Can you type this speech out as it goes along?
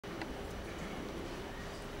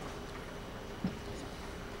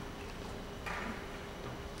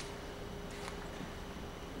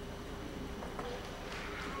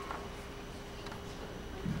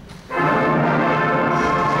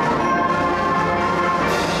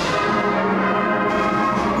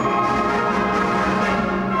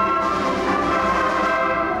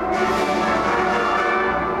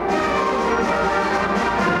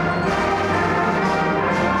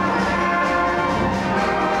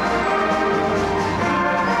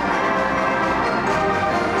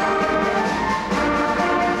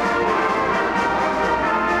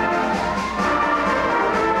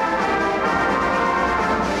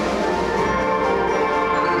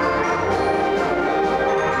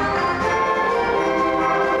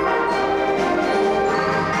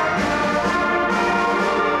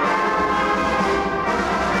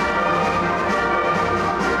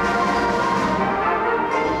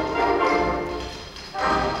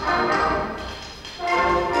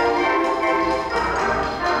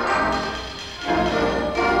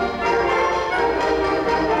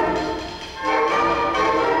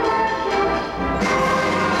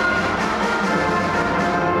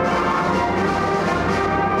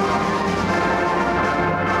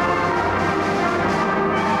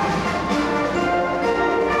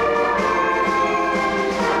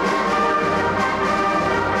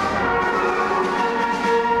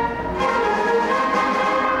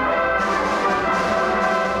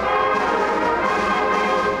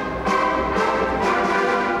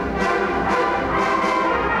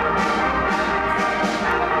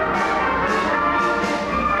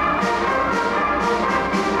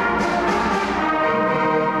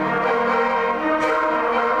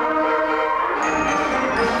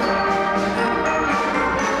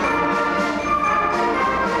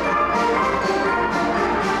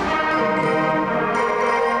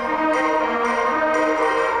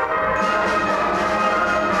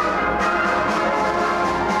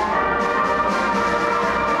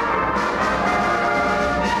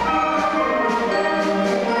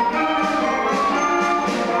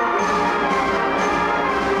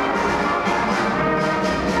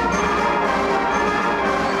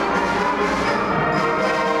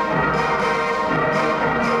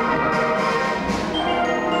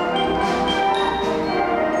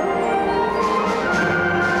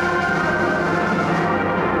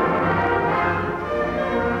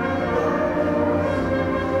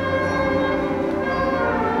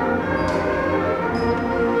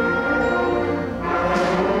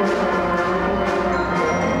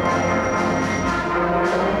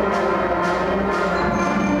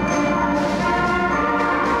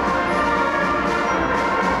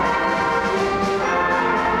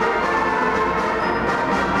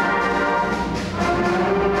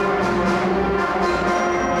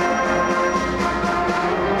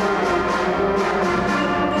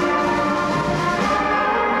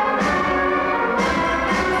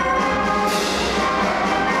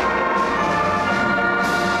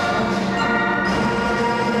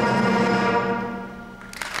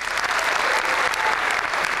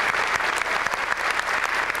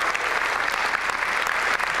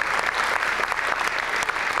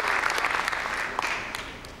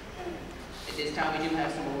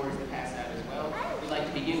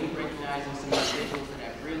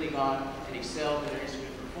take on and excel in their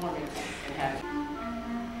instrument performance and have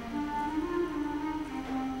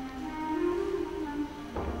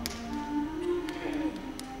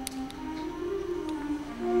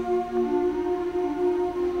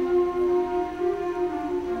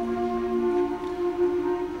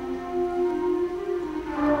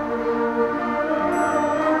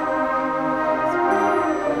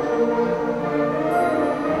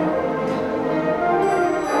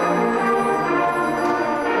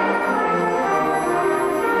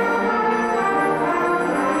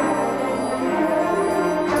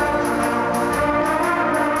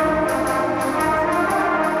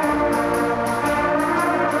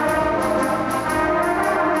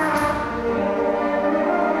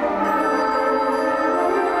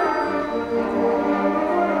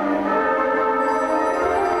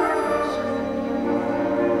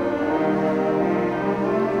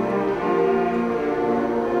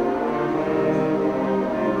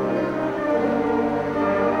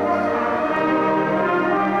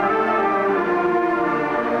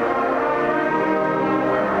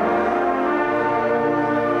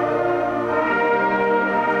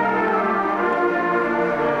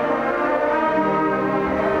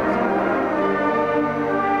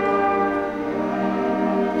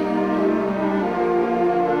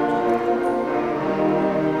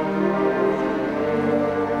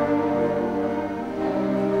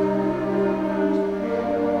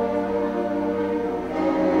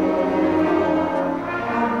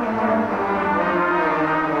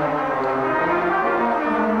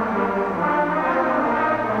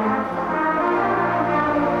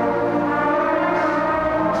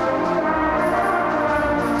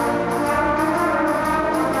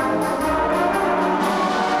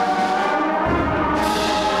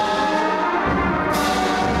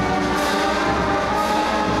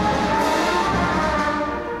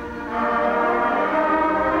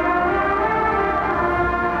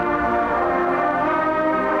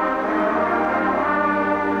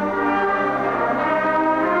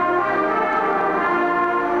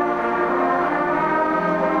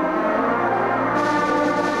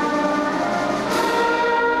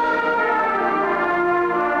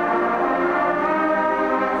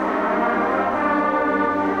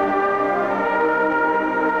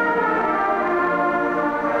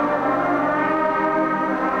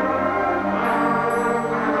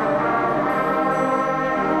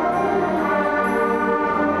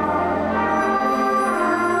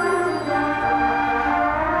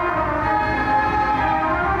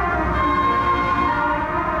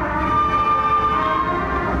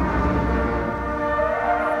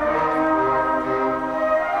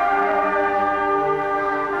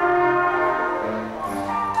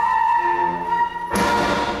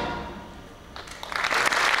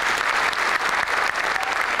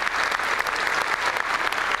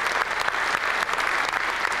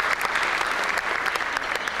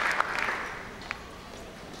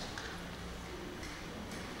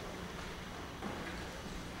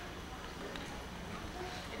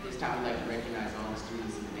time, I'd like to recognize all the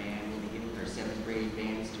students in the band. We'll begin with our 7th grade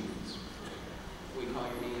band students. We call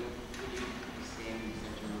your name. Will you stand and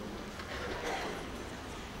accept your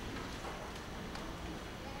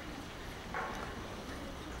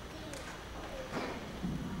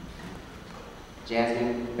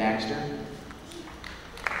Jasmine Baxter.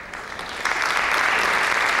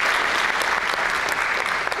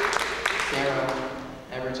 Sarah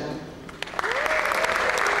Everton.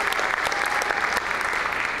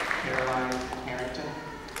 Caroline Harrington.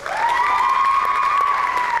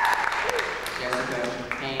 Jessica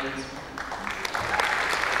Haynes.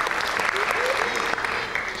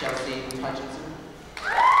 Chelsea Hutchinson.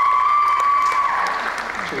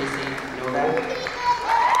 Tracy Novak.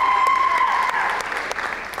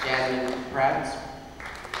 Jasmine Pratt.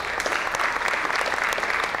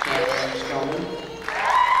 Chandler Stone.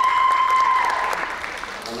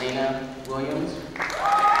 Elena Williams.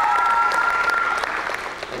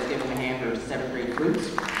 Let's give them a hand for 7th grade flutes.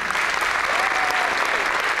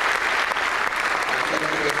 Our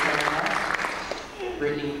 7th grade tenor class,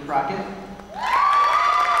 Brittany Crockett.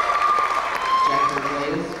 Jennifer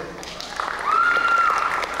Blaze.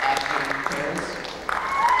 Ashton Paris.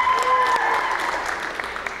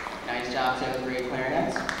 Nice job, 7th grade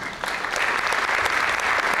clarinets.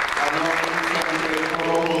 Our lone 7th grade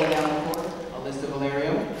choral rolling down the court, Alyssa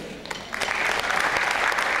Valerio.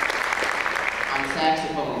 On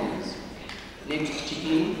saxophones, Nick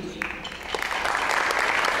Chiquini.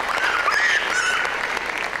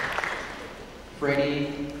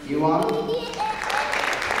 Freddie Yuan.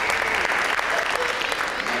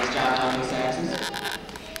 Nice job on the saxes.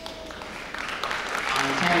 On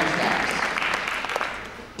tenor sax,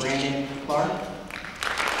 Brandon Clark.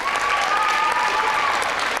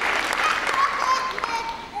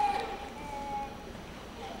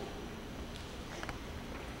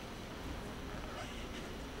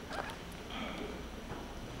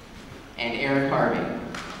 And Eric Harvey.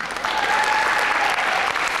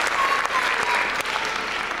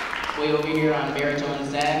 Way over here on baritone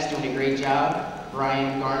sax, doing a great job,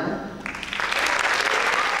 Brian Garner.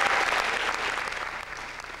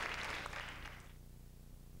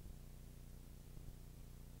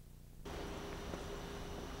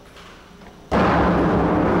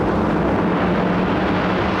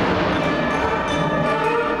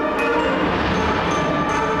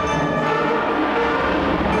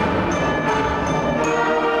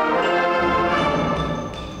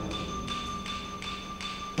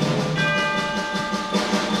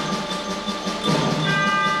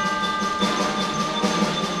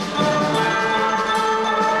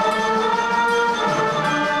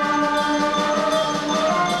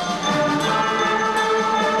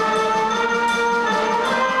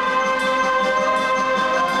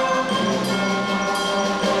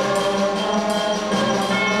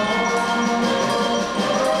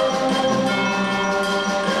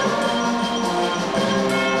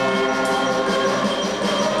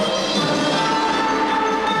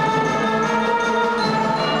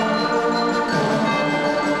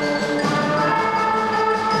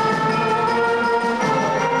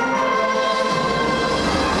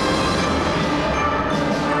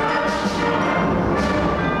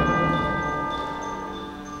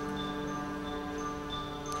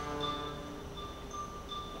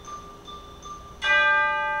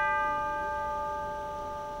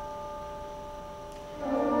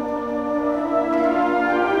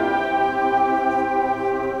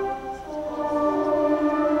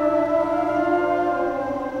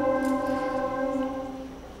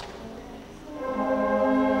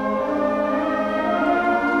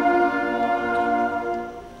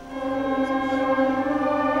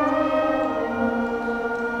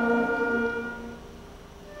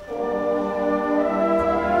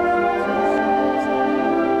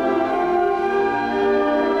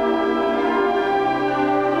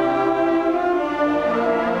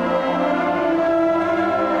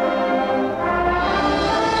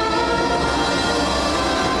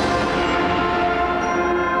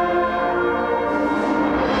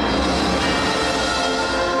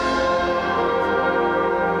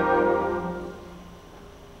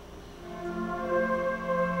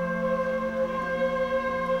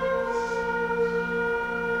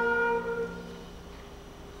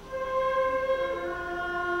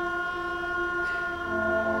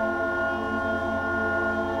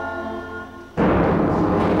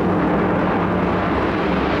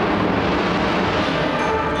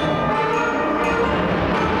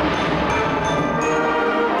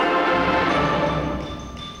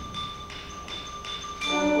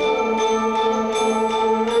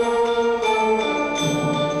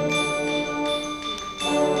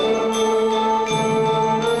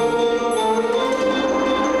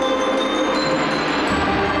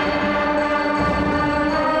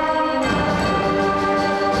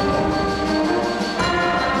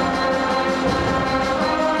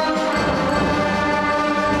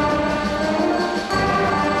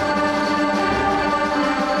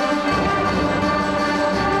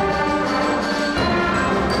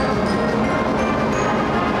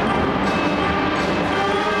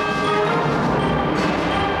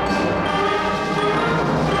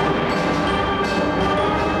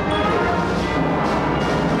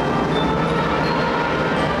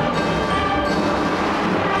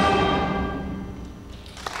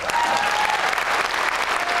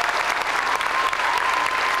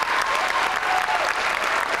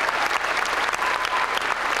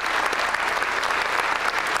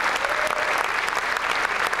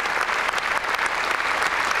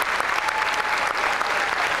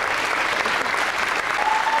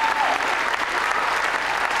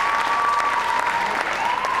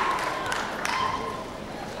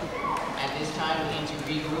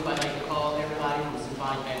 regroup, I'd like to call everybody from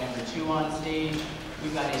Symphonic Band number 2 on stage.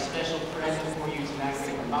 We've got a special present for you tonight. We're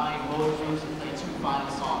going to combine both groups and play 2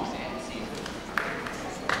 final songs to end the season.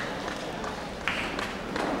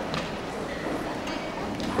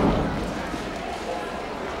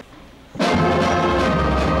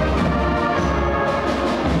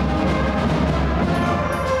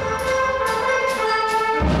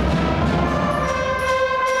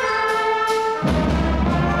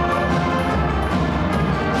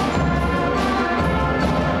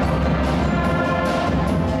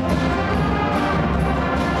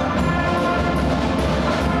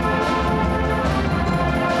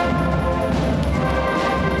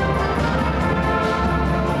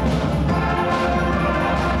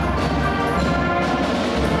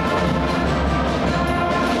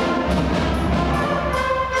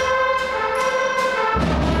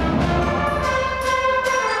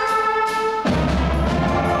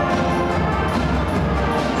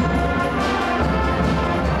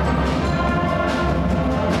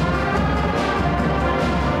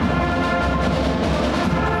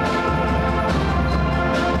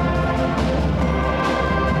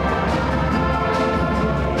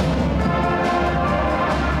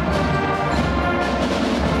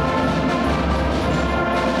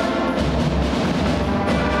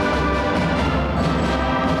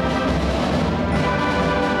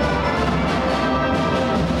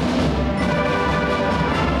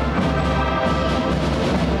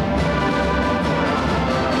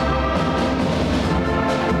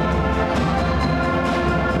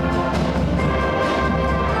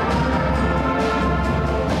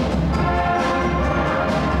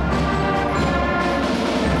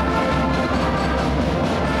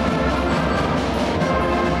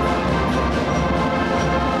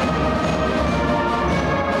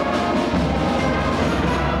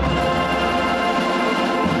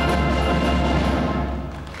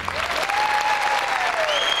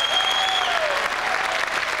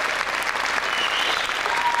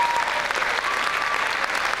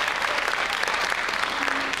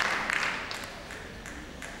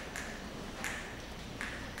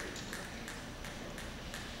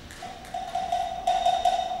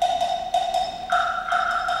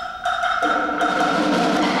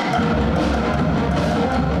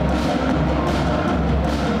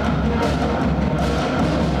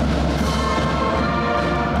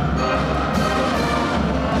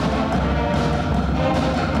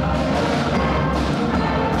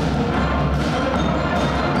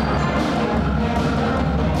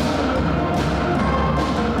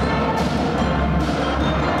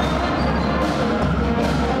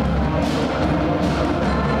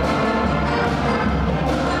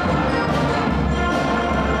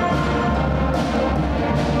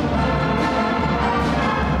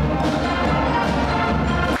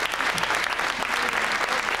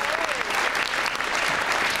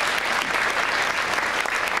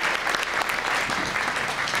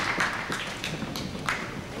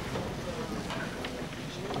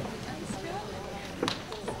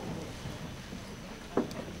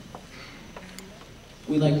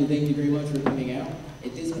 we'd like to thank you very much for coming out.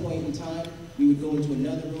 At this point in time, we would go into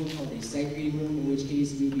another room called a sight reading room, in which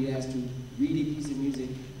case we would be asked to read a piece of music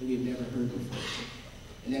that we have never heard before.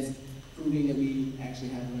 And that's proving that we actually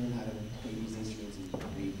have learned how to play these instruments and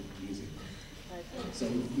read music.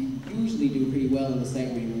 So we usually do pretty well in the sight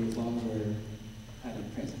reading room as long as we're kind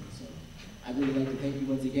of present. So I'd really like to thank you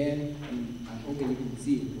once again, and I'm hoping you can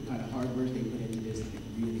see what kind of hard work they put into this. It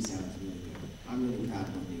really sounds really good. I'm really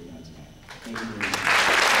proud of what they've done tonight. Thank you very much.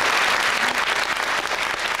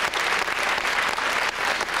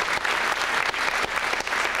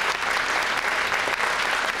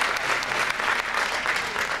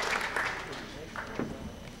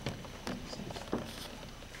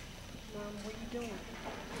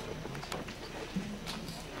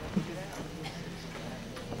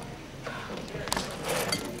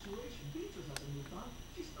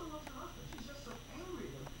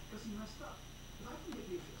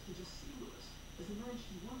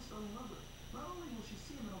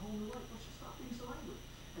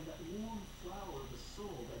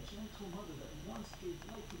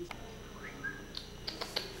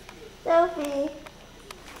 Sophie.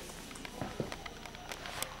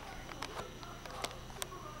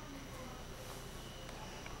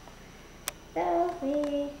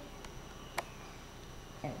 Sophie.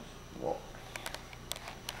 And she walks.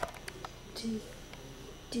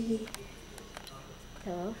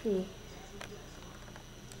 Sophie.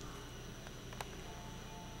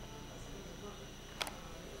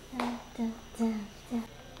 Da, da, da, da.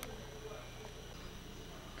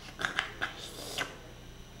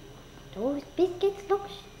 Those biscuits look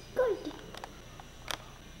good.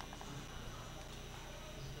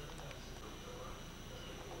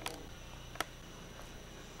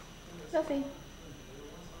 Sophie.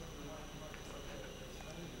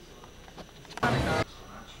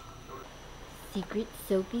 Secret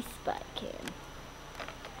Sophie spy cam.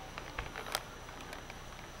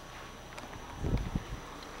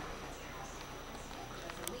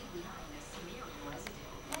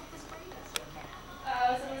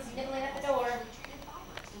 Someone's nibbling at the door.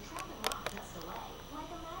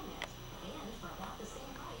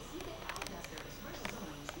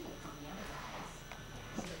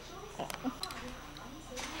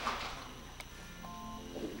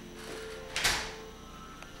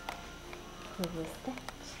 Who was that?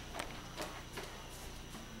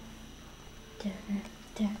 Da,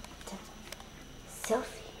 da, da.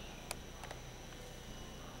 Sophie.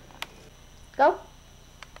 Go.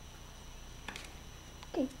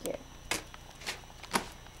 Good girl.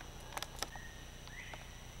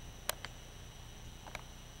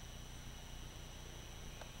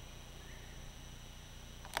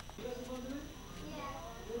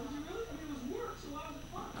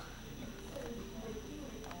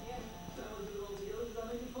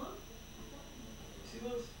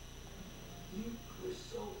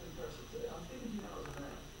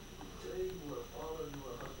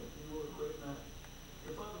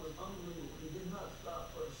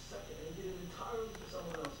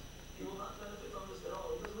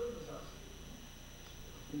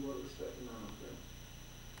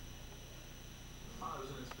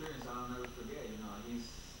 Experience I'll never forget, you know. He's,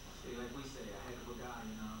 like we say, a heck of a guy,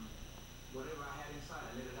 you know. Whatever I had inside, I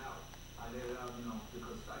let it out. You know,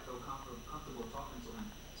 because I felt comfortable talking to him.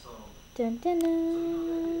 So, Dun dun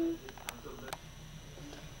dun. I feel better.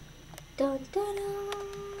 Dun dun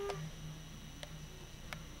dun.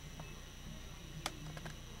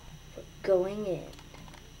 We're going in.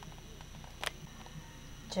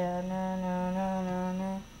 Dun dun dun dun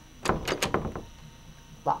dun.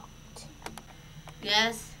 Locked.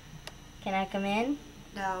 Yes. Can I come in?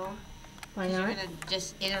 No. Why You're not? gonna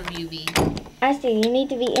just interview me. Ashley, you need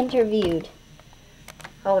to be interviewed.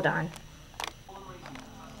 Hold on.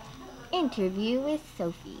 Interview with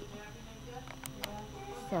Sophie.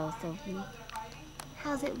 So, Sophie,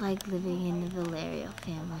 how's it like living in the Valerio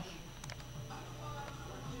family?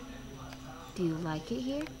 Do you like it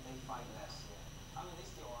here?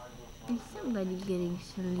 Is somebody getting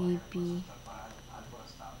sleepy?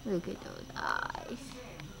 Look at those eyes.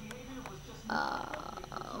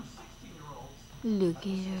 Oh. Look at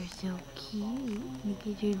her, so cute. Look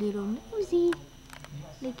at her little nosy.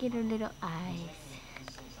 Look at her little eyes.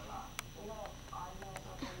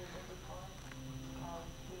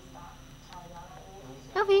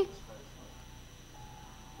 Sophie.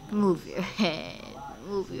 Move your head.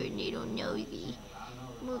 Move your little nosy.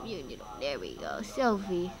 Move your little, there we go.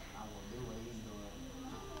 Sophie.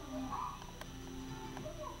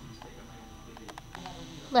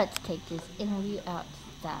 Let's take this interview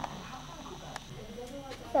outside.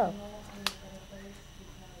 So,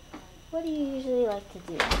 what do you usually like to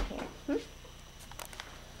do here?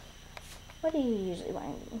 What do you usually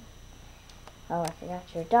want to do? Oh, I forgot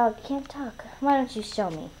your dog can't talk. Why don't you show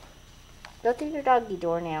me? Go through your doggy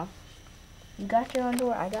door now. You got your own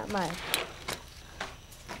door, I got mine.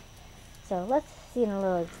 So let's see a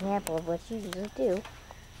little example of what you usually do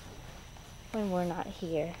when we're not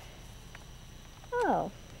here.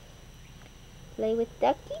 Oh, play with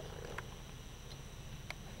Ducky?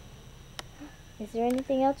 Is there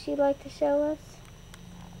anything else you'd like to show us?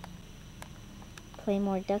 Play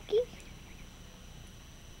more Ducky?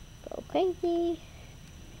 Go crazy.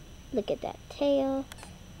 Look at that tail.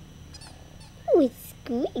 Oh, it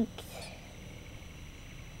squeaks.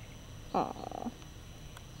 Aw,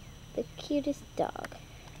 the cutest dog.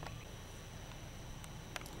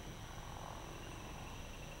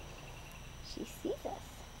 She sees us.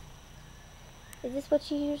 Is this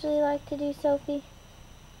what you usually like to do, Sophie?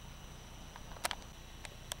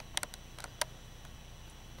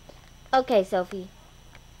 Okay, Sophie.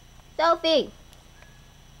 Sophie!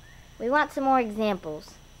 We want some more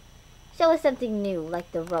examples. Show us something new,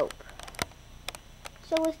 like the rope.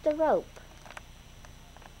 Show us the rope.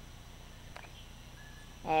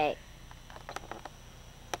 Hey.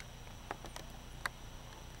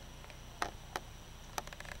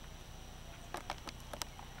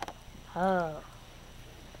 Oh.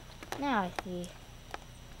 Now I see.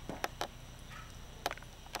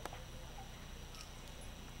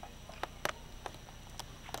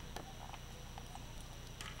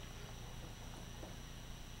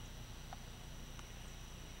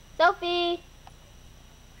 Sophie!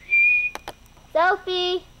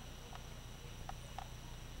 Sophie!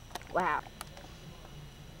 Wow.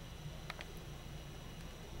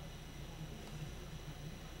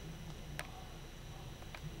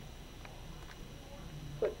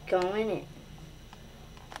 We're going in.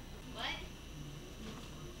 What?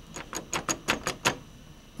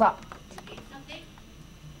 Wow.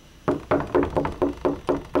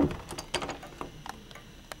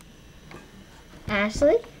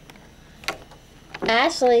 Ashley?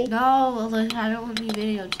 Ashley? No, Alyssa, I don't want to be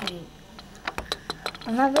videotaped.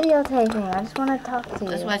 I'm not videotaping. I just want to talk to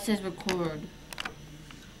you. That's why it says record.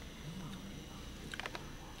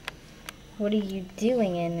 What are you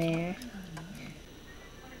doing in there?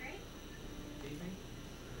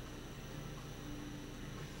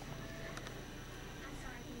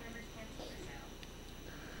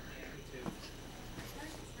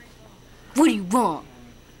 What do you want?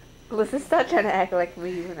 Alyssa's still trying to act like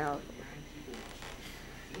me when I was...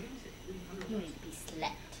 You need to be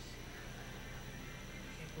slapped.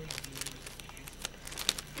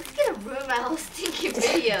 It's gonna ruin my whole stinking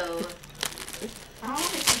video. I don't want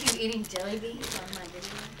to see you eating jelly beans on my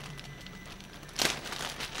video.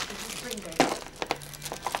 This is spring break.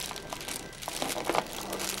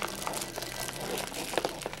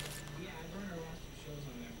 Yeah, I burned our last 2 shows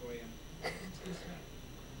on there for you. It's good stuff.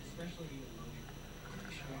 Especially you.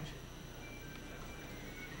 You should watch it.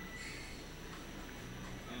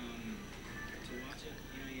 To watch it,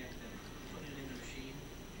 you have to put it in the machine,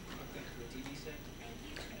 hook that to a TV set, and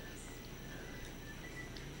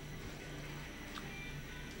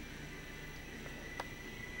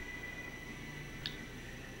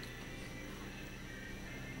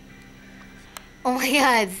Oh my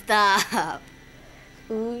god, stop.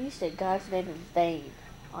 Ooh, you said God's name in vain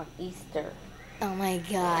on Easter. Oh my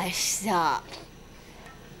gosh, stop.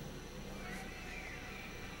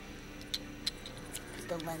 Put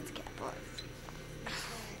the lens cap on.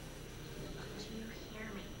 Do you hear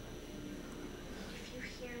me? If you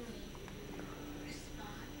hear me,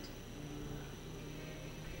 respond.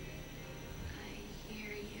 I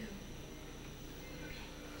hear you. Okay,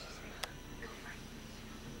 she's ready. Go for it.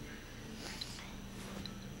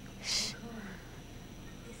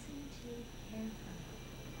 Listen to carefully.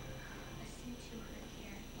 Listen to her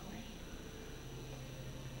carefully.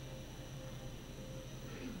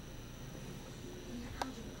 In the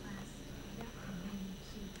algebra class, Dr. made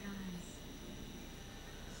cute guns.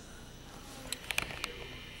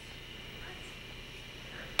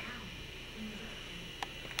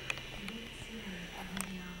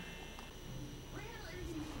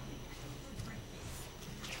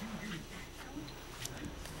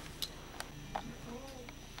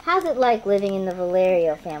 How's it like living in the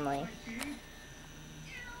Valerio family?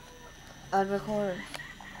 I'd record.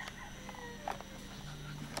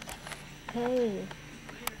 Hey.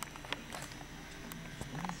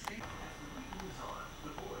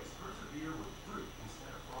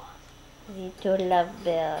 Vito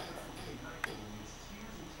Lovebird.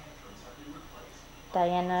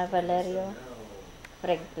 Diana Valerio.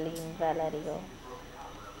 Franklin Valerio.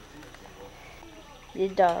 Your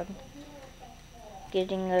dog.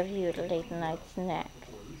 Getting of your late night snack.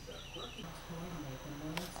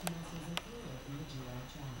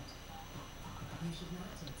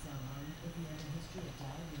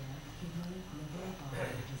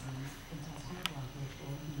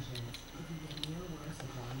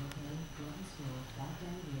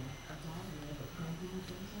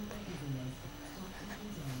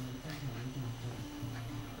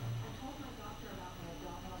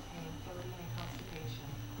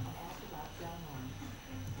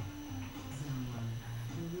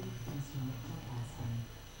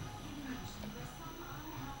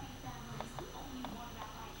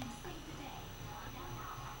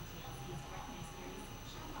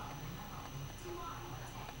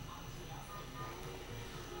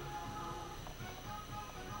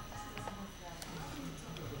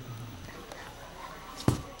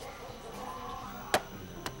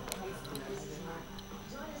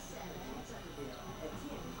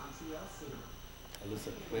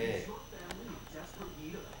 Alyssa, quick. Your family in desperate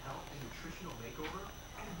need of a health and nutritional makeover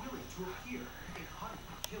and willing to appear in hunting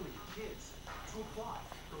and killing your kids. To apply,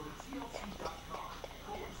 go to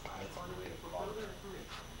tlc.com/fundraise for further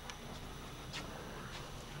information.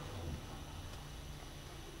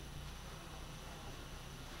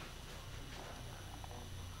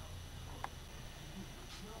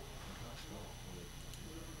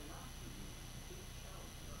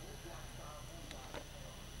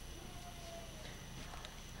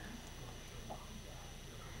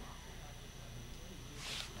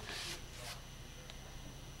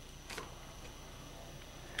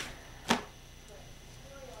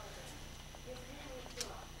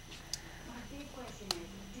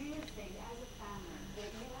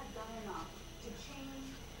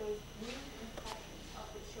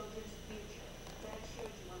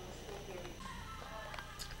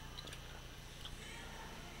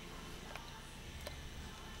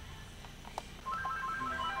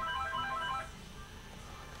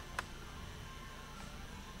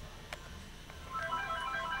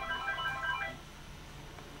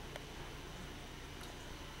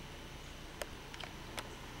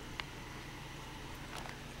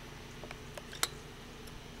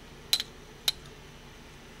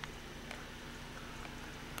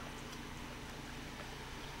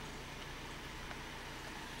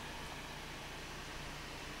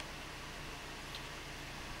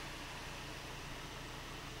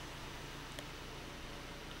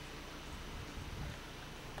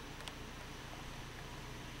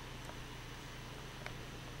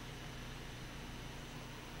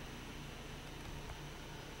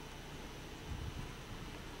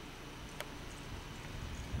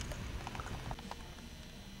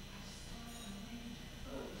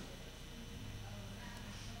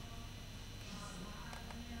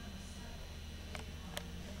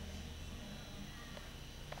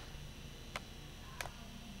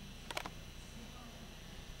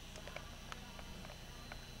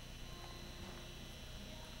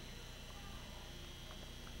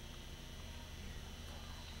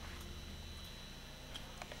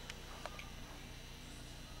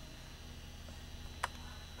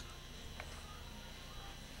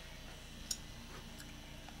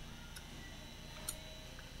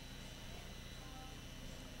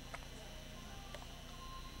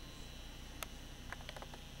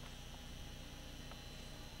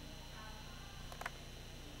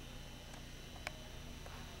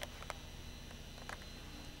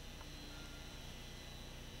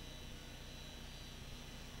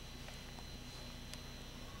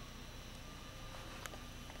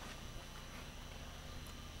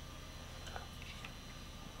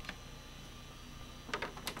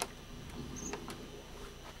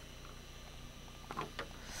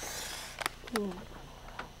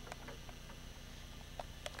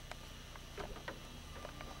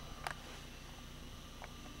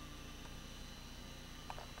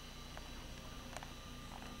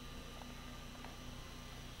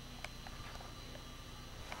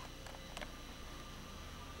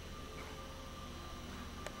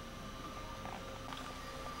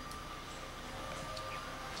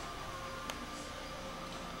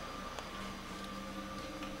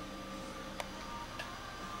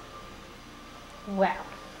 Wow.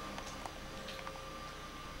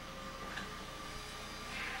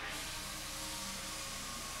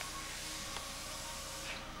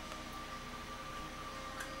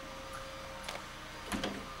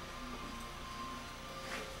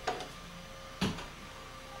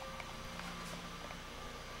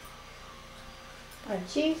 Our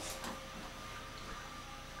juice.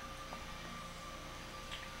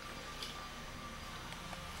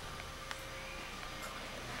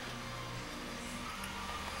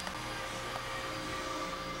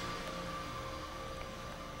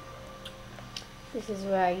 This is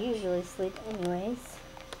where I usually sleep anyways.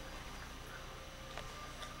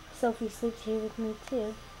 Sophie sleeps here with me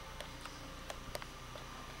too.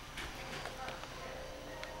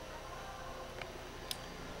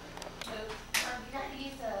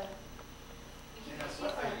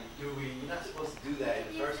 You're not supposed to do that in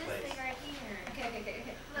the first place. Right here. Okay.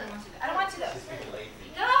 Look. I don't want you to. She's being lazy.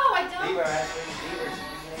 No, I don't. Leave her, Ashley. Leave her.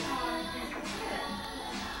 She's being lazy.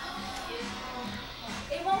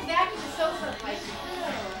 It won't vacuum the sofa like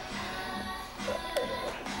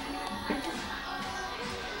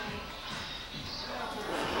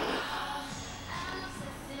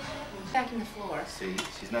vacuum the floor. See,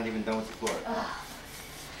 she's not even done with the floor.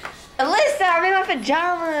 Alyssa, I'm in my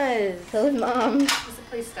pajamas. So is Mom. Alyssa,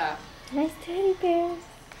 please stop. Nice teddy bears.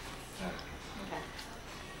 Okay.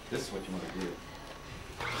 This is what you want to do.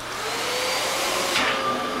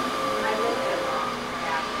 I looked at it wrong.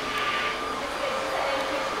 Yeah.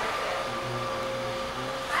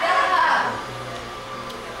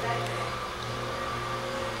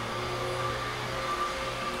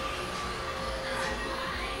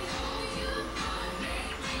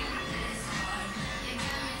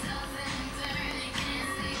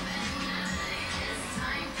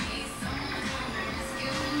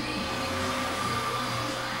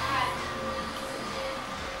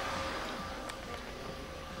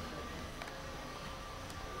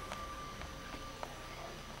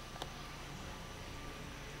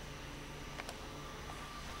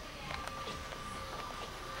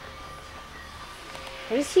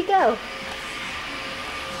 Where does she go?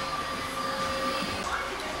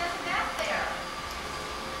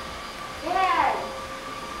 Dad!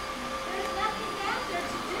 There's nothing back there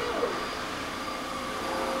to do.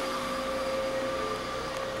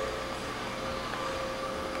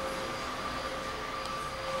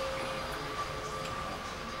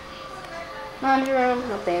 Laundry room,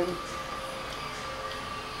 no baby.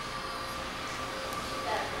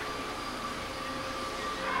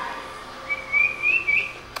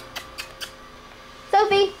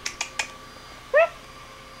 Sophie!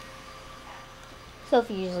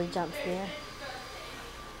 Sophie usually jumps there.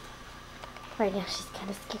 Right now she's kind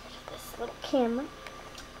of scared of this little camera.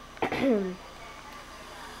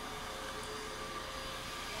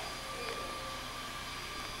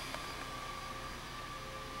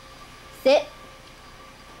 Sit.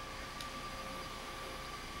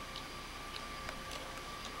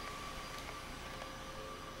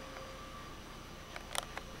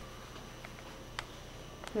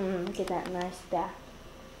 Get that nice bath.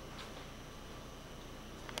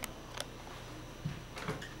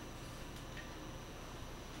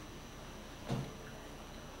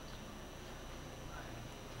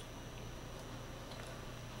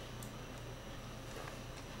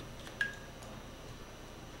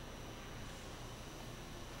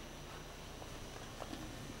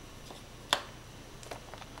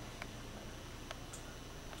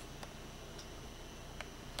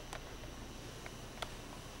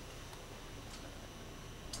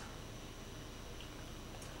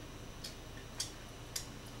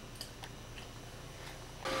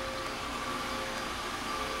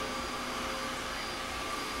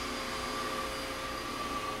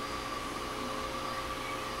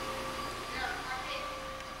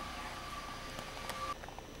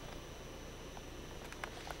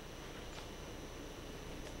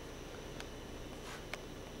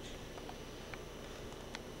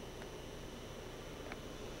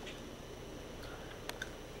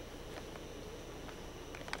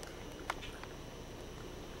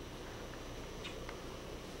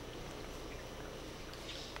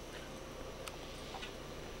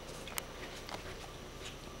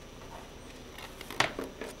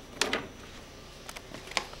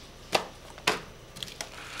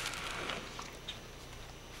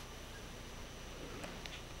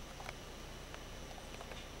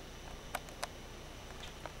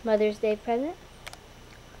 Mother's Day present?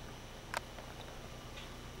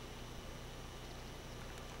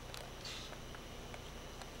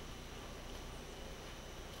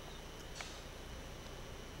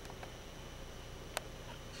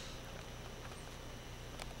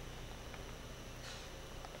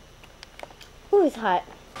 Ooh, it's hot.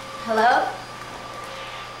 Hello?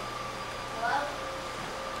 Hello?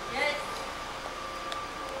 Yes.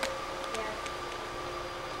 Yeah.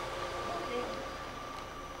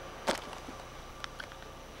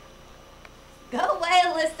 Go away,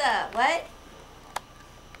 Alyssa. What?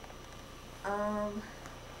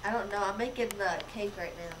 I don't know. I'm making the cake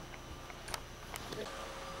right now.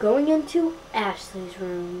 Going into Ashley's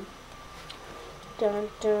room. Dun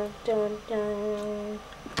dun dun dun.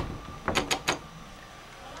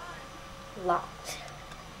 Locked.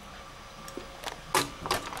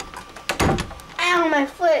 Ow, my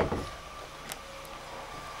foot!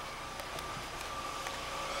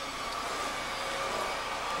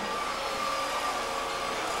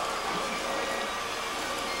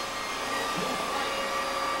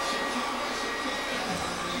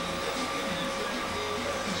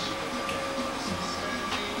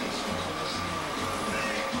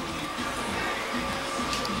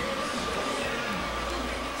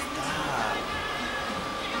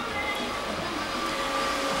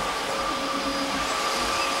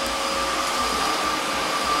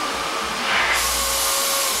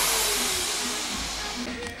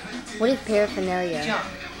 What is paraphernalia? Jump.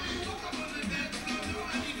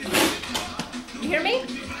 You hear me?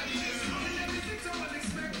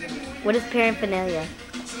 What is paraphernalia?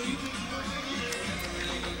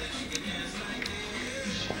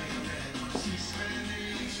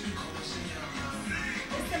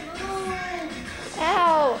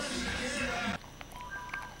 Ow!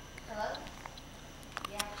 Hello?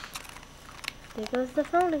 Yeah. There goes the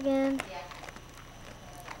phone again. Yeah.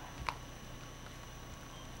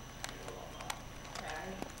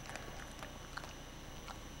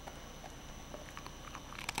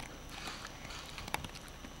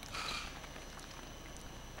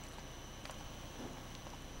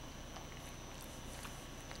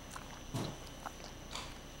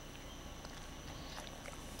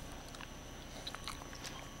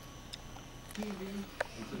 You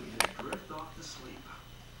could drift off to sleep.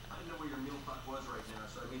 I didn't know where your meal pot was right now,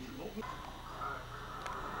 so I made you open.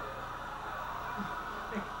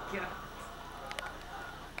 Yeah.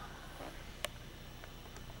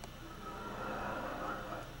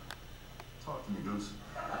 Talk to me, Goose.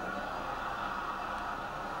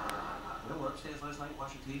 You know, we're upstairs last night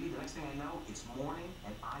watching TV. The next thing I know, it's morning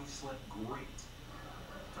and I slept great.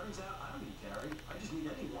 Turns out I don't need Carrie. I just need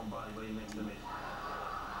any warm body laying next to me.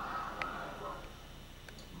 Well,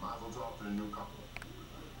 might as well talk to the new couple.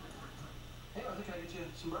 Hey, Arthur, can I get you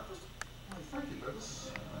some breakfast? Why, thank you,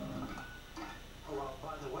 Goose. Oh, well,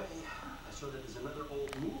 by the way, I saw that there's another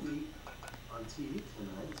old movie on TV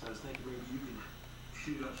tonight, so I was thinking maybe you could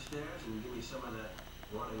shoot upstairs and give me some of that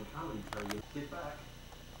running commentary. Get back.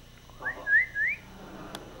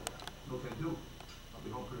 Okay, do. I'll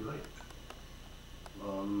be home pretty late.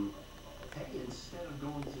 Okay, instead of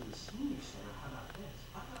going to the senior center, how about this?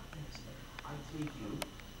 How about this? I take you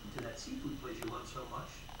to that seafood place you love so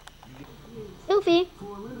much. Sophie.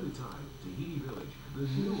 For a limited time, Tahiti Village, the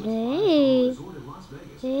newest Hey. resort in Las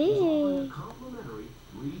Vegas, Hey. is offering a complimentary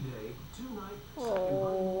 3-day, 2-night,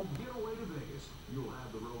 Oh. getaway to Vegas. You'll have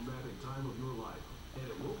the romantic time of your life, and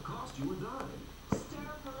it won't cost you a dime. Stir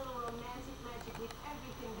up a little romantic magic with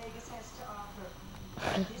everything Vegas has to offer.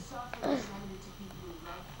 This offer is limited to people who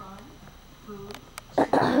like fun, food,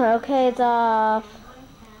 Okay, it's off. gambling,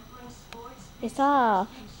 pampering, sports, It's off.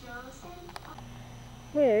 and shows, and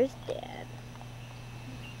Where's Dad?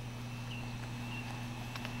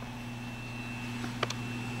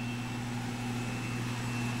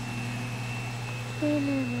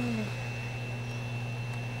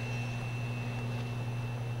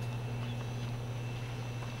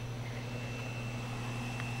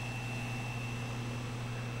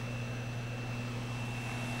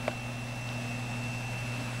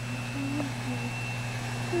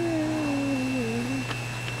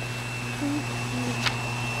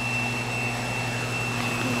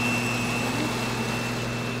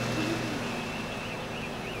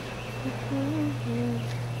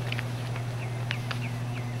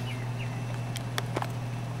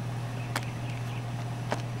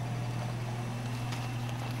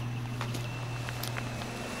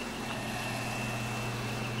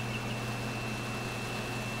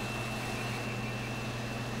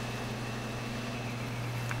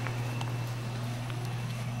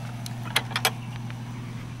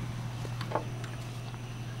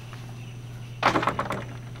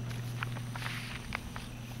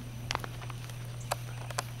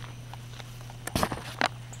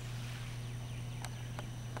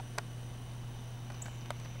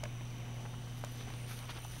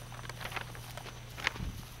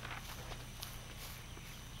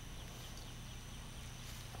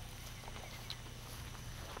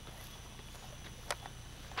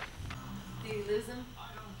 Do you lose him? I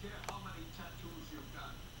don't care how many tattoos you've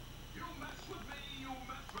got. You mess with me, you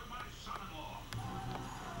mess with my son-in-law.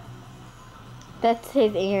 That's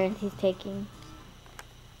his errand he's taking.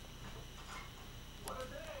 What a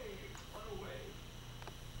day! What a way!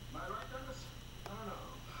 Am I right, Douglas? I don't know.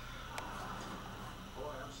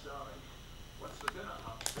 Boy, I'm starving. What's for dinner,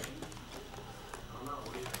 Hopkins? I don't know.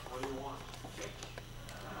 What do you want? Cake?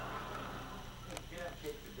 Get that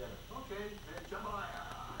cake for dinner. Okay, then jambalaya.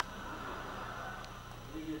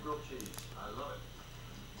 Give me a grilled cheese. I love it.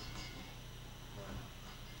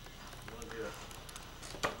 One of your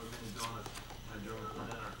mini donuts and your for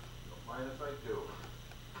dinner. Don't mind if I do.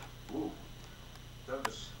 Ooh.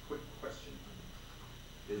 Douglas, quick question.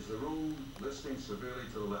 Is the room listing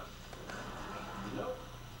severely to the left? Nope.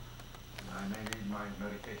 I may need my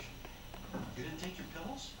medication. You didn't take your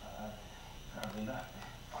pills? Apparently not.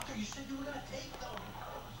 Doctor, you said you were gonna take them.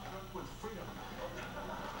 Drunk with freedom.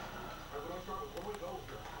 Where we go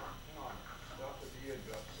here? Hang on. Stop with the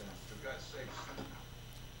eardrops and for God's sakes.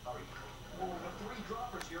 Hurry. Oh, we got 3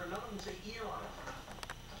 droppers here and none of them say ear on it.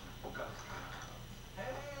 Oh, God.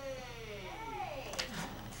 Hey!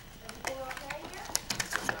 everything okay here?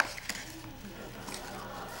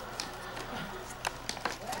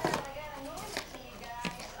 Well, I gotta hand it to you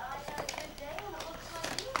guys. I had a good day, and it looks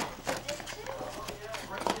like you had a good day too. Oh, yeah,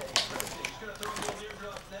 great day. Just gonna throw those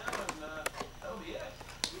eardrops down and that'll be it.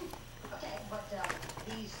 Okay, but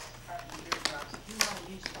these are the eardrops. If you want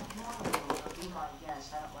to use them tomorrow, be my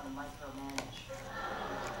guest. I don't want to micromanage.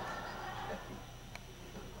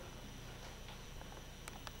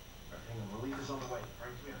 Hang on, relief is on the way.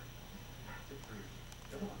 Frank, come here. Take 3.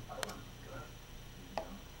 Come on, I want. Go ahead.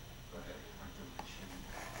 Go ahead. Frank, do the machine.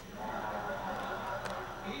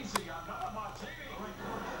 Easy, I'm not on my TV. All right,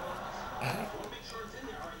 come on. We'll make sure it's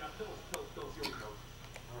in there. All right, now pills. Here we go.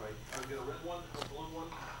 All right, I'll get a red one, a blue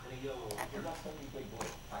one, and a yellow one. You're not taking big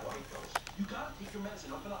blue. I like those. You gotta take your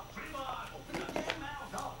medicine. Open up. Come on. Open your damn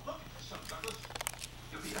mouth. No, look at this, son, Douglas.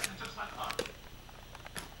 You'll be acting just like us.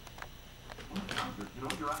 You know,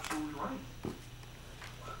 you're absolutely right.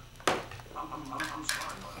 I'm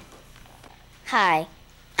sorry, buddy. Hi,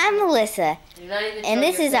 I'm Melissa, You're not even and showing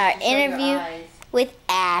this your is face, our you're showing your interview eyes. with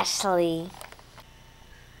Ashley.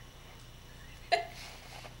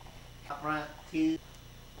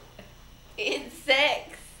 It's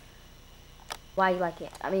sex. Why you like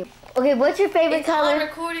it? I mean, okay, what's your favorite It's not color?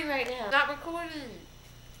 recording right now. Not recording.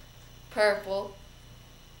 Purple.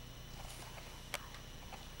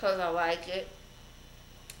 Cause I like it.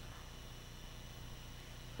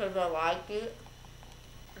 Cause I like it.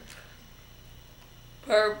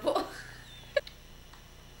 Purple.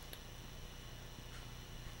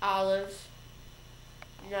 Olives.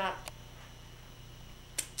 Not.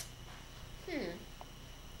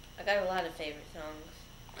 I got a lot of favorite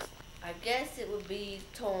songs. I guess it would be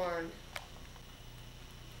Torn.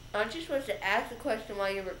 Aren't you supposed to ask the question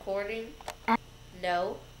while you're recording?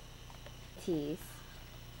 No. Tease.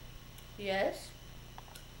 Yes.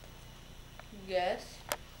 Yes.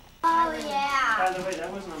 Oh yeah. By the way,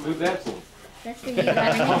 that wasn't on my Who's that for? That's for you.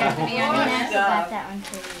 I mean, you have to be on Oh, I got that one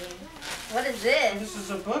for you. What is this? This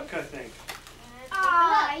is a book, I think.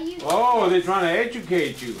 Oh, they're trying to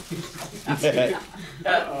educate you.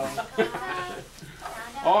 Uh-oh.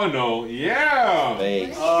 Oh no, yeah.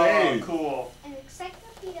 Space. Oh, Space. cool. An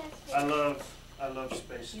encyclopedia of space. I love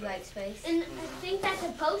space You stuff. like space? And I think that's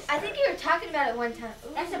a poster. I think you were talking about it one time.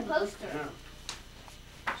 That's a poster.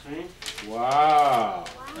 Yeah. See? Wow.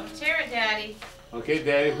 Let's hear it, Daddy. Okay,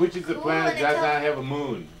 Daddy, which is the Cool, planet and that it's does not have a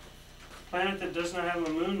moon? Planet that does not have a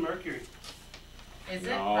moon, Mercury. Is it?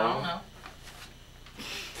 No.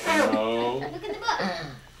 I don't know. No. Look in the book.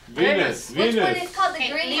 Venus. Which one Venus. is called the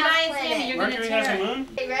Hey, greenhouse Levi and Sammy, planet? you're gonna Mercury tear has a it. moon?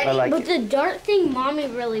 Hey, ready? I like But it. the dark thing Mommy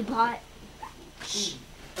really bought.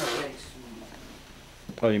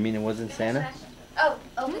 Oh, you mean it wasn't Santa? Oh,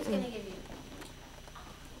 Owen's gonna give you.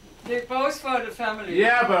 They're both for the family.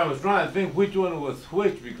 Yeah, but I was trying to think which one was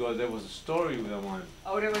which because there was a story with that one.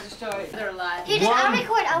 Oh, there was a story. They're alive. Here, just, I'll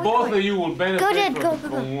record. Both of you will benefit Dad, from, go,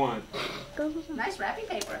 from one. Nice wrapping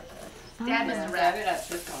paper. Dad Yeah, must have wrap wrapped it up,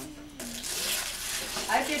 this one.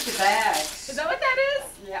 I did the bags. Is that what that is?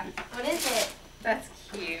 Yeah. What is it? That's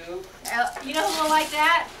cute. You know who will like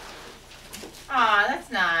that? Aw, that's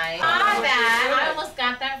nice. Aw, that. I almost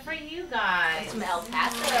got that for you guys. It's from El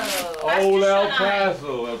Paso. Old El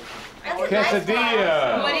Paso.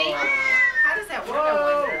 Quesadilla. Woody? How does that work? I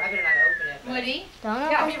wonder. I better not open it. Woody? Don't Yeah,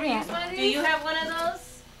 have open you ever it. used one of these? Do you have one of those?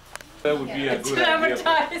 That would be a It's good idea.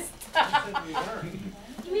 advertised.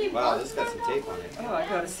 Wow, this got some tape on it. Oh, I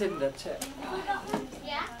gotta sit in that chair.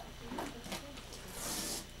 Yeah.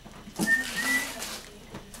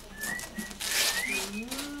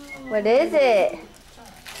 What is it?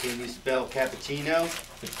 Can you spell cappuccino?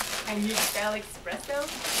 And you spell espresso?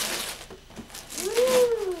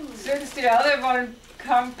 Since the other one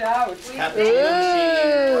comes out.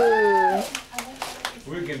 Cappuccino machine.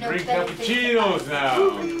 Ooh. We can drink cappuccinos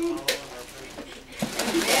now.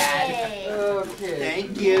 Yay. Okay.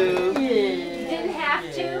 Thank you. You didn't have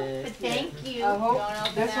to, but thank you. I hope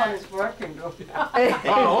this one is working though. I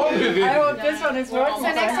hope it I is. hope this one is working. So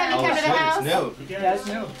next time you Oh, come to the sweet, house, it's new. That's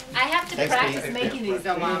new. I have to Next practice week. making these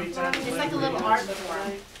though, Mom. It's like a little art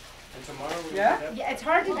form. And tomorrow we're Yeah? gonna Yeah, it's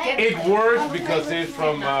hard to get. It works because it's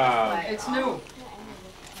from, It's new.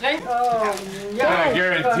 Oh, I yeah.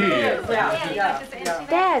 guarantee it. Yeah.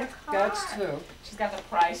 Dad. That's true. She's got the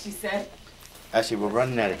price, she said. Actually, we're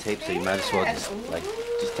running out of tape, so you might as well just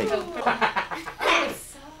take it.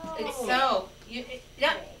 It's so,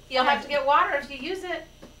 yeah, you'll have to get water if you use it.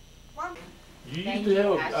 You Thank used to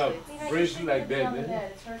you, have Ashley. a bracelet like that, didn't you?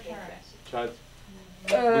 It's her turn. Charles?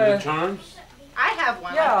 With the charms? I have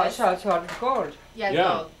one Yeah, like this. so it's gold. Yeah, Yeah.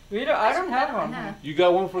 gold. I don't have one. You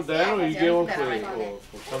got one for Dad or you get one for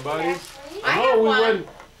somebody? I have we one. went.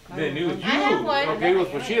 Then it was you. I have one. Okay, it was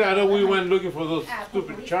for Sheila. I know we went looking for those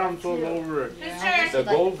stupid charms all over Whose turn? the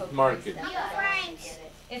gold market.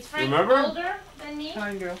 Is Frank Remember? older than me?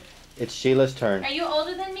 Kind of. It's Sheila's turn. Are you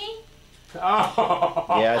older than me? Oh.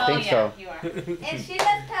 Yeah, I think so. You are. And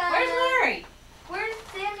Sheila's time. Where's Larry? Where's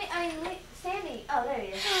Sammy? Sammy. Oh, there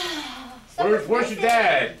he is. Where's your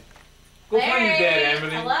dad? Go find your Larry, dad,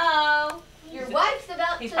 Emily. hello? Your wife's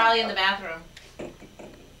about He's to. probably in the bathroom.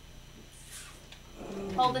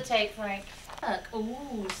 Hold the tape, Frank. Look,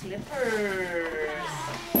 ooh, slippers.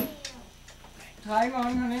 Try them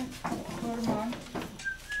on, honey. Put them on.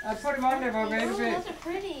 I put them on, they were very Ooh, big. those are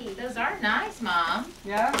pretty. Those are nice, Mom.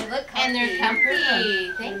 Yeah? They look comfy. And they're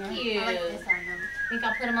comfy. Thank I you. like this on them. I think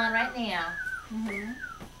I'll put them on right now. Mm-hmm.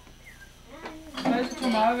 Maybe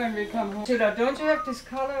tomorrow when we come home. Sheila, don't you have this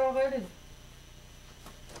color already?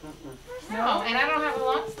 No, and I don't have a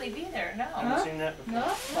long sleeve either. No. I haven't seen that before.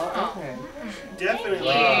 No? Oh, okay. Definitely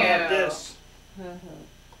Thank you. have this.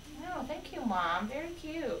 No, thank you, Mom. Very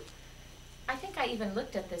cute. I think I even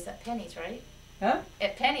looked at this at Penny's, right? Huh?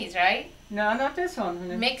 At Penny's, right? No, not this one,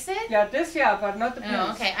 honey. Mix it? Yeah, this, yeah, but not the Oh,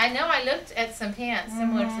 pants. okay. I know I looked at some pants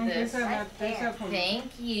similar to this. These are not, these are from...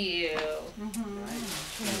 Thank you.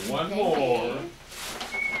 One Thank more. you.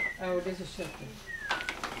 Oh, this is shifted.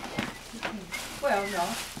 Well, no,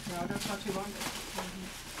 that's what you wanted.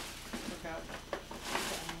 Look out.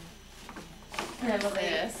 What's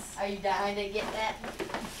this? Are you dying to get that?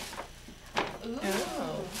 Ooh,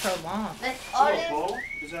 prolonged. That's Oh, all a it bowl?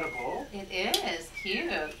 Is that a bowl? It is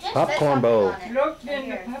cute. Popcorn bowl. Look in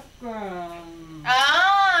the popcorn.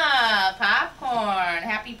 Ah, popcorn.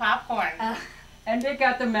 Happy popcorn. And they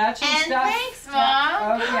got the matching And stuff. thanks,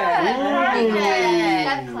 Mom. Okay. Very Ooh. good.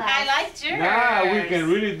 I liked yours. Now we can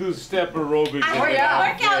really do step aerobics. I want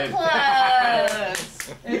workout clothes.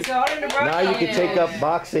 It's all in the workout. Now you can take up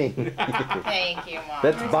boxing. Thank you, Mom.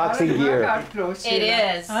 That's boxing gear. It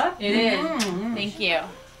is. Huh? It is. Mm-hmm. Thank you.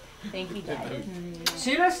 Thank you, Daddy.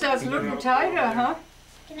 Sheila starts looking tighter, huh?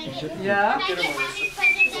 Can I get Yeah. Can I get Happy's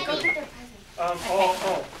present, Daddy?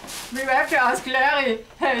 Oh. We have to ask Larry.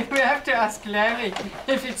 Hey, we have to ask Larry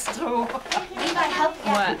if it's true. Levi, help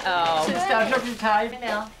me. What? Oh. She starts looking tight.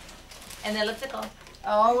 And the elliptical.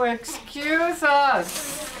 Oh, excuse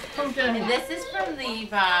us. Okay. And this is from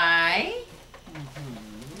Levi.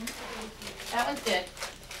 That one's good.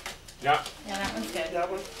 Yeah. Yeah, that one's good. That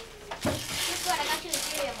one? Guess what? I got you a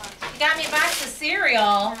cereal box. You got me a box of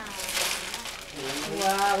cereal.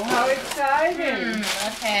 Wow, how exciting.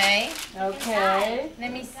 Okay. Okay.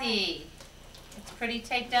 Let me see. It's pretty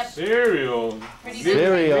taped up. Cereal. Pretty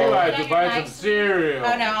Cereal. Levi, to buy some cereal.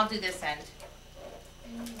 Oh no, I'll do this end.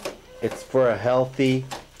 It's for a healthy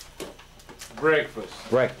Breakfast.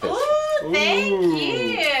 breakfast. Ooh, thank Ooh.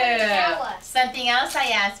 you. Something else I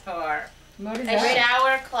asked for. What is A that?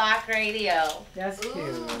 shower clock radio. That's cute.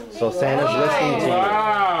 So Santa's listening to you.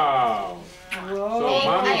 Wow. Whoa. So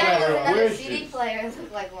mommy I got got you her another wishes. CD player. It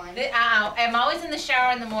looked like one. I'm always in the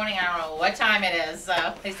shower in the morning. I don't know what time it is. So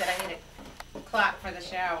they said I need a clock for the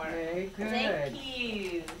shower. Very good. Thank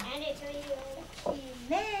you. And it's radio.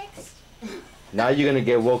 Next. Now you're gonna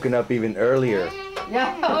get woken up even earlier.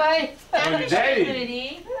 Yeah, wait. On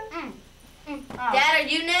Daddy. Dad, are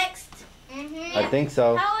you next? Mm-hmm. I think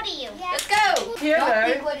so. How old are you? Let's go. Here, Don't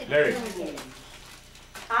Larry. think what it Larry. is.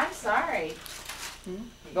 I'm sorry.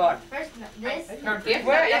 What? First, this. Her gift.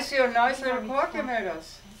 Where is your nice little card you made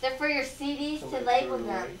us? They're for your CDs to label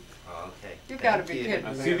them. Oh, okay. You gotta be kidding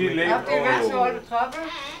me. CD label. After you went through all the trouble?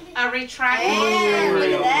 A retractable. And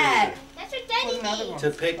look at that. That's what Daddy Another needs. To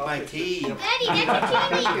pick my teeth. Daddy, that's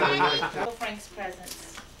what you need, Daddy. Frank's presents.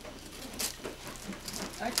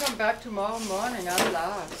 I come back tomorrow morning, I'm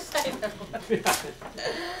lost.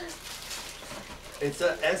 It's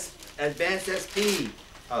a advanced SP.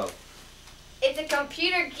 Oh. It's a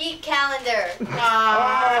computer geek calendar.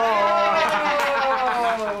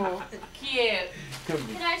 Oh. Cute.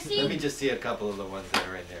 Can I see? Let me just see a couple of the ones that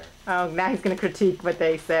are in there. Oh, now he's going to critique what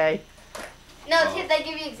they say. No, they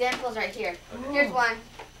give you examples right here. Here's one.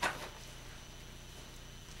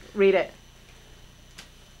 Read it.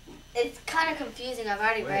 It's kind of confusing. I've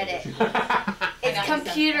already read it. It's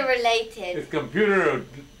computer related. It's computer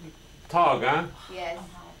talk, huh? Yes.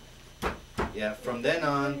 Yeah, from then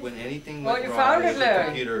on, when anything Oh, went you wrong found with it, the Larry?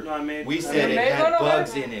 computer, No, I made. we I said made- it made one had of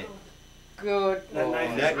bugs them? in it. Good. That knife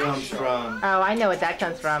And is that really comes sharp. from Oh, I know what that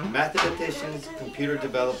comes from. mathematicians, computer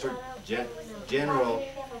developer, General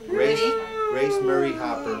Grace Murray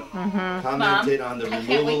Hopper commented on the I can't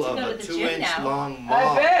wait removal to of go a to the gym 2-inch now. long I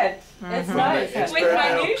moth bet. It's from nice. an With my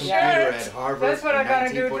experimental new computer shirt. at Harvard That's what in I'm gonna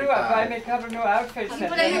do too. I'll buy me 1945. a couple new outfits. You and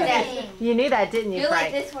put it in things. that. You knew that, didn't you, You like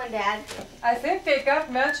Frank? this one, Dad? I think they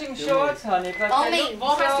got matching shorts, honey, but Oh, they me. look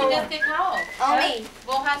Vos has so... tu descacao. Omi.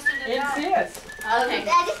 Vos has tu It's descacao. yes. Okay.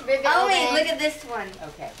 Dad, just rip it Omi, open. look at this one.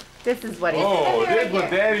 Okay. This is what he Oh, said. this is what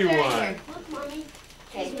Daddy Right wants. here. Look, Mommy.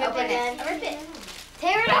 Okay, Just open it. Rip it.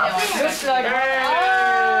 Tear it I know, open. Looks like...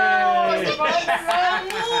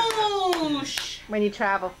 Whoosh. When you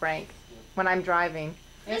travel, Frank. When I'm driving.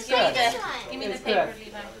 It's Give me good. This the, one. give me the It's paper, good.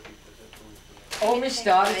 Levi. Omi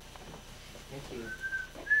started.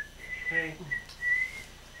 Hey.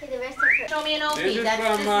 Okay, the rest of it. Show me an This Opie. is This is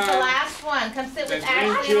from, the last one. Come sit The with Ashley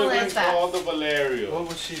and grandchildren Alyssa. called the Valerio. What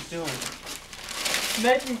was she doing?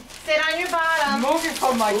 Making... Sit on your bottom. Moving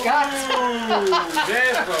from my guts. Ooh,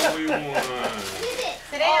 that's what we want. What is it?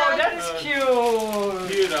 Sit Oh, down. that is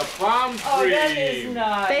cute. Here's with a palm tree. Oh, that is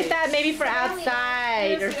nice. They thought maybe for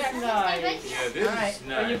outside. This Or... is nice. Yeah, this All right. is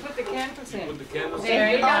Well, you nice. put the candles in. Put the candles There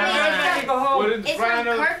in. you go. When we go home. Put it in front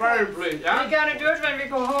of the fireplace. We're gonna do it when we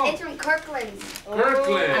go home. It's from Kirkland's.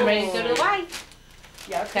 Kirkland. I'm ready to go to the white.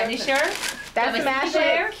 Yeah, Can you sure? That's Have a magic. seat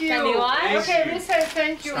there? Can you watch? Okay, we say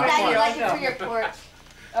thank you. That you like it for your porch.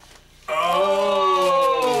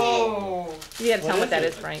 Oh. You gotta tell them what that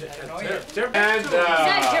is, Frank. And Now it's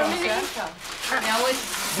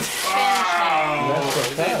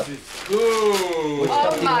oh, this is cool.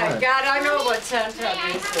 Oh my God, I know what Santa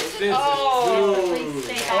this is. This Oh.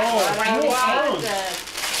 is cool. Wow.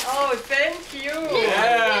 Oh, thank you.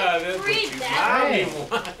 Yeah, that's what you Hey.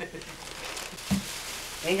 want.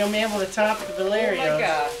 Ain't gonna be able to top the Oh my Valerios.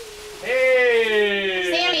 God.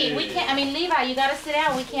 Hey! Sammy, we can't, I mean, Levi, you gotta sit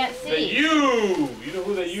down. We can't The see. you! You know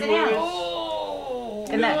who the you Sit is? down. Oh,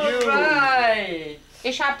 And that- all right.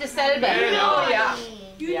 Ich hab dasselbe. Oh, yeah.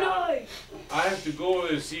 You know it. I have to go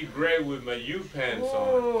and see Greg with my U pants on.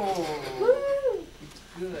 Oh.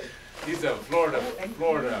 Good. He's a Florida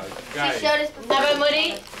guy. She showed us before. How about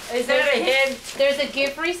Moody? Is that a hint? There's a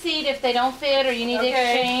gift receipt if they don't fit or you need to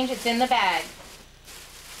Okay. exchange. It's in the bag.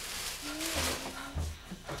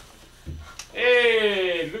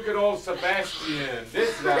 Hey, look at old Sebastian. This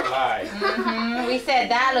is what I like. We said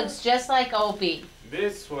that looks just like Opie.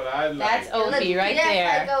 This what I like. That's Opie right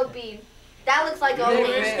there. Like Opie. That looks like They're Opie.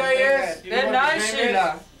 good. You know They're what nice, his name is?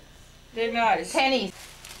 Sheila. They're nice. Pennies.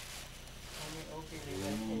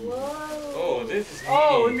 Oh, this is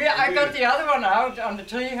Oh, neat. yeah, I got the other one out on the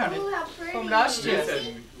tree, honey. Ooh, how pretty. From last year. This is-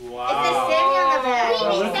 It wow. says Sammy on the back.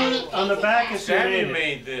 Oh, look on the back is Sammy Sammy.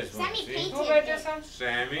 made this one. Sammy See? painted Who made this one?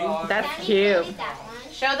 Sammy. Oh, That's Sammy cute. painted that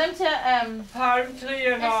one. Show them to, palm tree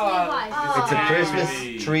and That's all. Levi's. It's a Christmas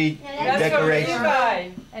Sammy. tree That's for decoration. Levi.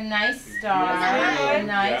 a nice star. that A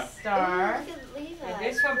nice star. Look at Levi. And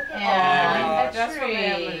this from And that's a from tree.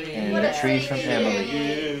 Emily. And What the a tree from pretty Emily.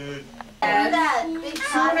 Good. Look at that. Big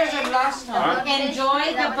Sooner than last time.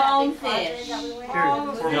 Enjoy the bonefish.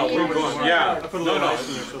 Oh, No, we're going. Yeah. I put a No, little no. ice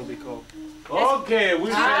in there so it'll be cold. Okay,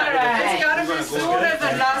 we All right. It's gotta We're be gonna go sooner get it.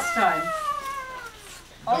 than last time.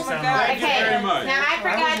 Oh my Thank God. Thank you Okay, very much. now I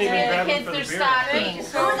forgot to even give the grab them kids for their the beer.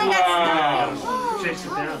 stockings. Oh, they got Wow. Chase it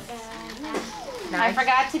down. I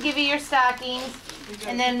forgot to give you your stockings.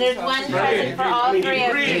 And then there's one Hey, present for all three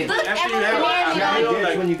of you. Look, after you Emily, have come a here, meal,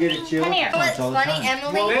 like, when you get a chill. Come here. You know what's all the funny? time.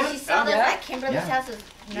 Emily, Well, she saw this at Kimberly's Yeah. house with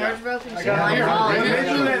nerve rope and she got wanted it. it all. Make And sure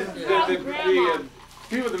then that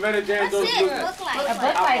the people that meditate don't What's it look look like? A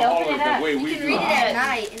book light, open it up. the way you we can do. read it at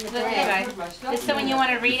night in the Look bed. at it. Just so when you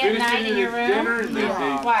want to read at Finish night in your dinner room. and they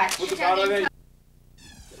Watch. put the bottle in.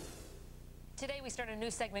 Today we start a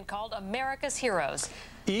new segment called America's Heroes.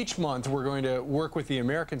 Each month, we're going to work with the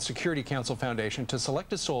American Security Council Foundation to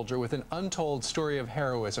select a soldier with an untold story of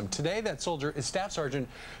heroism. Today, that soldier is Staff Sergeant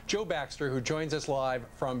Joe Baxter, who joins us live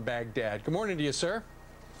from Baghdad. Good morning to you, sir.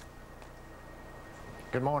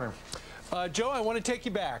 Good morning. Joe, I want to take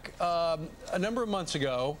you back. A number of months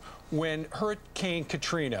ago, when Hurricane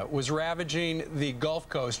Katrina was ravaging the Gulf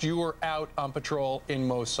Coast, you were out on patrol in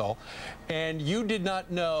Mosul, and you did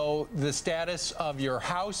not know the status of your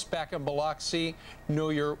house back in Biloxi,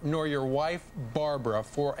 nor your wife, Barbara,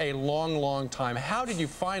 for a long, long time. How did you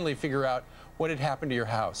finally figure out what had happened to your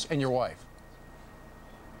house and your wife?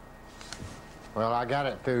 Well, I got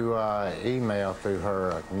it through email through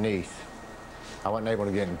her niece. I wasn't able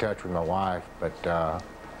to get in touch with my wife, but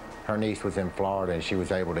her niece was in Florida and she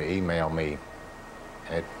was able to email me.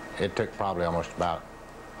 It took probably almost about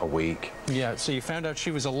a week. Yeah, so you found out she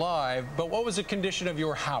was alive, but what was the condition of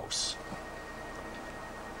your house?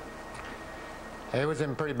 It was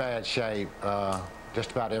in pretty bad shape.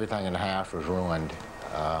 Just about everything in the house was ruined.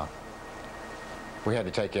 We had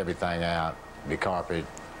to take everything out, the carpet,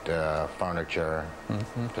 furniture,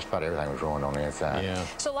 just about everything was ruined on the inside. Yeah.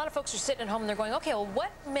 So a lot of folks are sitting at home and they're going, okay, well,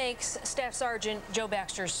 what makes Staff Sergeant Joe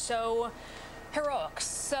Baxter so heroic,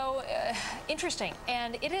 so interesting?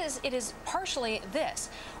 And it is partially this.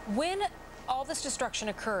 When all this destruction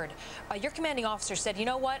occurred, your commanding officer said, you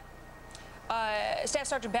know what, Staff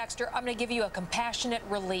Sergeant Baxter, I'm going to give you a compassionate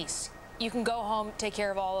release. You can go home, take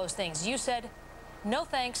care of all those things. You said, no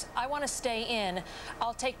thanks, I want to stay in.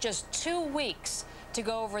 I'll take just 2 weeks to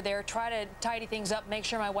go over there, try to tidy things up, make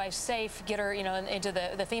sure my wife's safe, get her, you know, into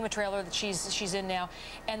the FEMA trailer that she's in now,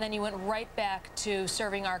 and then you went right back to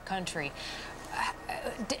serving our country.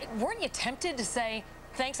 Weren't you tempted to say,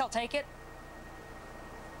 thanks, I'll take it?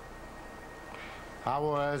 I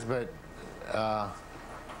was, but I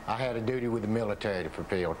had a duty with the military to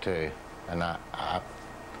fulfill too, and I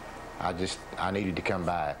needed to come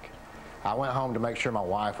back. I went home to make sure my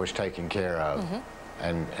wife was taken care of,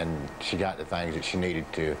 and she got the things that she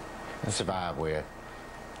needed to survive with.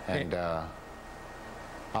 And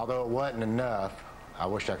although it wasn't enough, I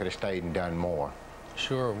wish I could have stayed and done more.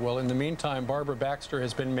 Sure. Well, in the meantime, Barbara Baxter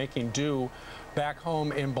has been making do back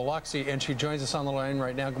home in Biloxi, and she joins us on the line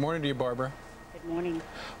right now. Good morning to you, Barbara. Good morning.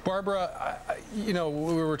 Barbara, you know,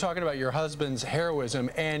 we were talking about your husband's heroism,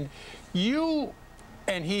 and you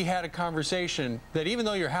and he had a conversation that even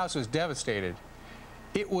though your house was devastated,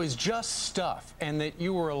 it was just stuff, and that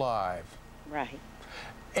you were alive. Right.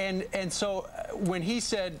 And so when he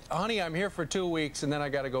said, honey, I'm here for 2 weeks, and then I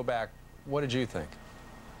got to go back, what did you think?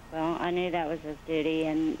 Well, I knew that was his duty,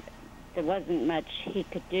 and there wasn't much he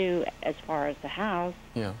could do as far as the house.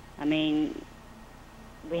 Yeah. I mean,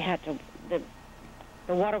 we had to, the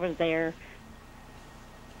water was there,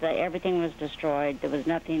 everything was destroyed. There was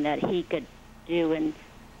nothing that he could do in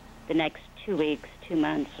the next 2 weeks, 2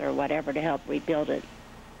 months, or whatever to help rebuild it.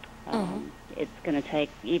 It's going to take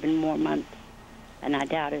even more months, and I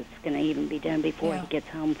doubt it's going to even be done before he gets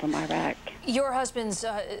home from Iraq. Your husband's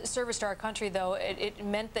service to our country, though, it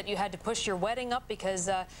meant that you had to push your wedding up because,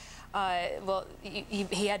 well,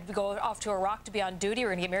 he had to go off to Iraq to be on duty. You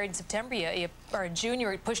were going to get married in September, or in June.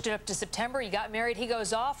 You pushed it up to September. You got married. He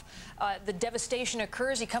goes off. The devastation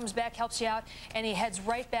occurs. He comes back, helps you out, and he heads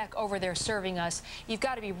right back over there serving us. You've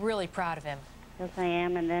got to be really proud of him. Yes, I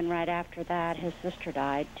am. And then right after that, his sister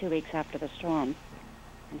died 2 weeks after the storm.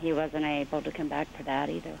 And he wasn't able to come back for that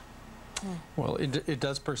either. Well, it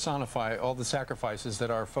does personify all the sacrifices that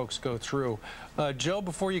our folks go through. Joe,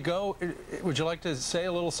 before you go, would you like to say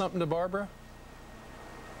a little something to Barbara?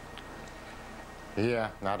 Yeah,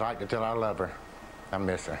 I'd like to tell her I love her. I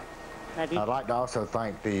miss her. I'd like to also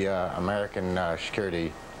thank the American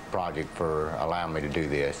Security Project for allowing me to do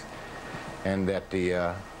this. And that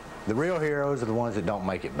the real heroes are the ones that don't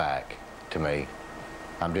make it back to me.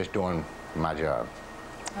 I'm just doing my job.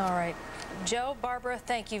 All right. Joe, Barbara,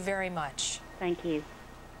 thank you very much. Thank you.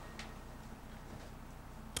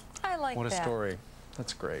 I like that. What a story.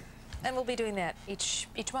 That's great. And we'll be doing that each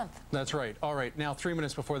month. That's right. All right. Now, 3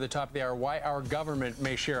 minutes before the top of the hour, why our government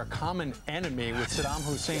may share a common enemy with Saddam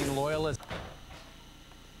Hussein loyalists.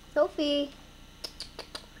 Sophie.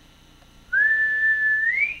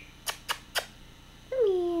 Come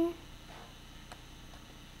here.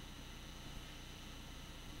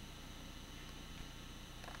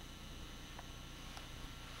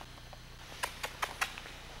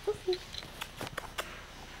 Sophie.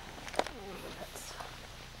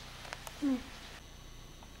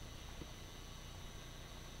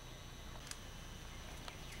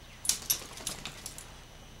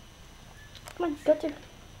 Come on, go to.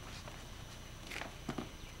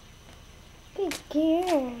 Good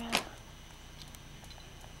girl.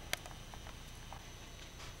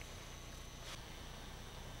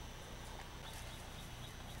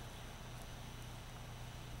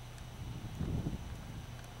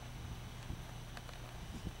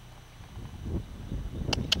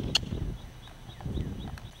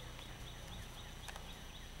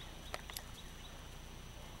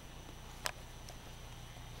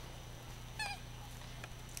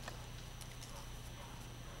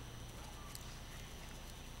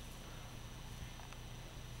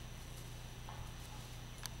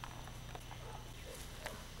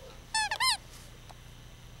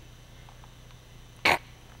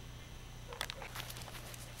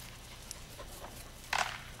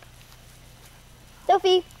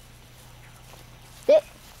 Sophie, sit,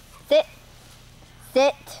 sit,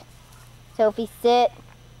 sit. Sophie, sit.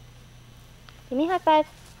 Give me a high five.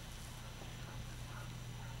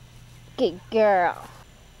 Good girl.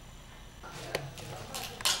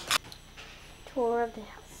 Tour of the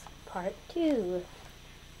house, part 2.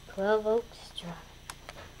 12 Oaks Drive.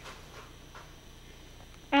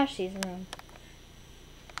 Ashley's room.